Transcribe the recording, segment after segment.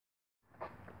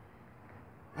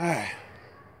Alright,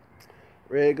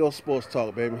 Red Ghost Sports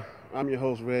Talk, baby. I'm your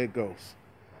host, Red Ghost.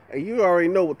 Hey, you already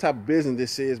know what type of business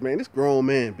this is, man. This grown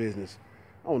man business.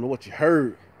 I don't know what you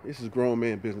heard. This is grown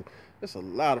man business. There's a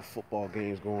lot of football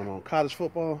games going on. College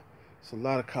football, there's a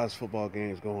lot of college football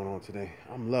games going on today.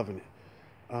 I'm loving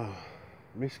it.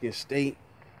 Michigan State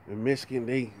and Michigan,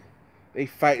 they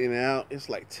fighting it out. It's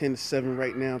like 10-7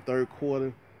 right now, third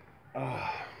quarter.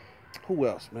 Who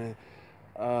else, man?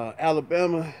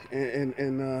 Alabama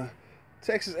and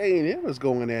Texas A&M is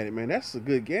going at it, man. That's a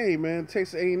good game, man.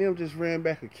 Texas A&M just ran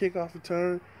back a kickoff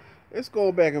return. It's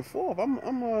going back and forth.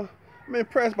 I'm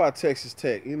impressed by Texas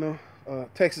Tech,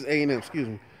 Texas A&M, excuse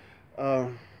me. That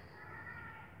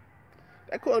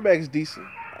quarterback is decent.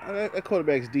 That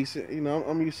quarterback is decent.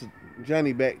 I'm used to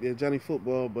Johnny back there, Johnny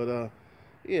football, but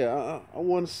yeah, I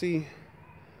want to see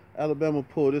Alabama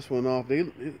pull this one off. They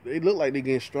look like they're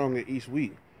getting stronger each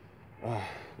week.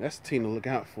 That's a team to look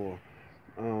out for.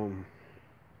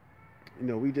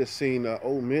 We just seen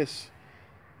Ole Miss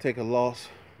take a loss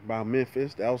by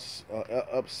Memphis. That was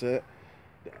upset.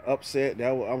 I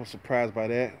was surprised by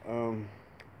that.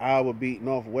 Iowa beat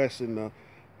Northwestern.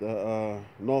 The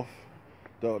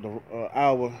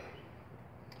Iowa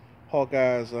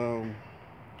Hawkeyes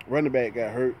running back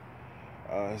got hurt.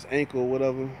 His ankle,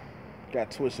 whatever, got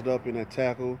twisted up in that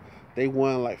tackle. They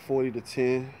won like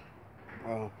 40-10.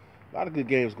 A lot of good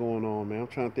games going on, man. I'm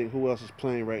trying to think who else is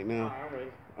playing right now.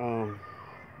 Who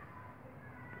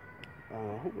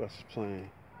else is playing?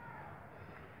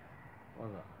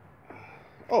 What's up?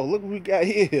 Oh, look what we got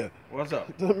here. What's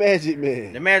up? The Magic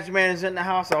Man. The Magic Man is in the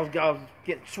house. I was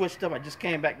getting switched up. I just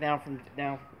came back down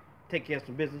take care of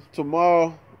some business.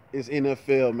 Tomorrow is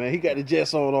NFL, man. He got the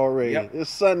Jets on already. Yep. It's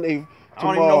Sunday. I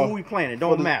don't even know who we playing. It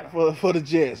don't matter. For the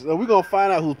Jets. We're going to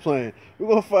find out who's playing. We're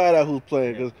going to find out who's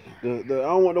playing because I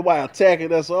don't want nobody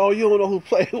attacking us. Oh, you don't know who's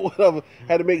playing, whatever.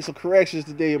 Had to make some corrections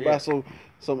today about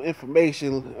some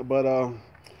information. But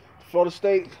Florida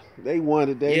State, they won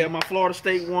today. Yeah, my Florida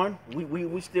State won.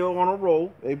 We still on a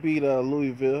roll. They beat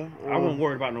Louisville. I wasn't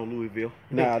worried about no Louisville.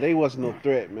 Nah, they wasn't no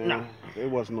threat, man. Nah. They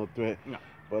wasn't no threat. No.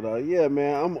 But yeah,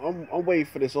 man, I'm waiting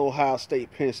for this Ohio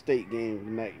State Penn State game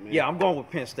tonight, man. Yeah, I'm going with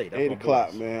Penn State. That's 8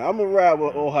 o'clock, man. I'm gonna ride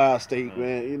with Ohio State,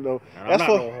 man. And I'm not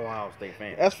no Ohio State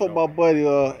fan. That's for my buddy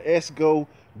Esco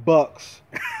Bucks.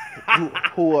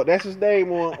 who that's his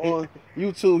name on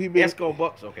YouTube. He been Esco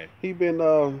Bucks, okay. He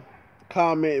been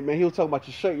commenting, man. He was talking about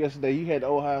your shirt yesterday. You had the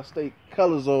Ohio State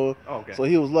colors on. Oh, okay. So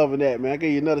he was loving that, man. I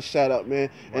gave you another shout out, man.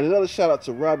 Right. And another shout out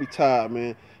to Robbie Todd,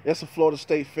 man. That's a Florida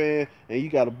State fan, and you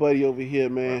got a buddy over here,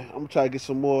 man. Right. I'm gonna try to get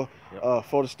some more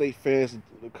Florida State fans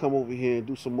to come over here and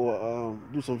do some more,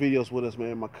 do some videos with us,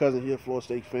 man. My cousin here, Florida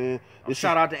State fan.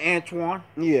 Shout out to Antoine.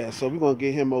 Yeah, so we're gonna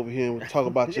get him over here and we'll talk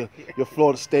about your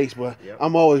Florida States, but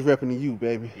I'm always repping to you,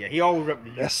 baby. Yeah, he always repping to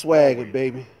you. That's swagger,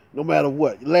 baby. No matter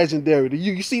what, legendary.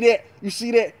 You see that? You see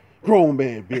that? Grown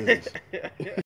man business.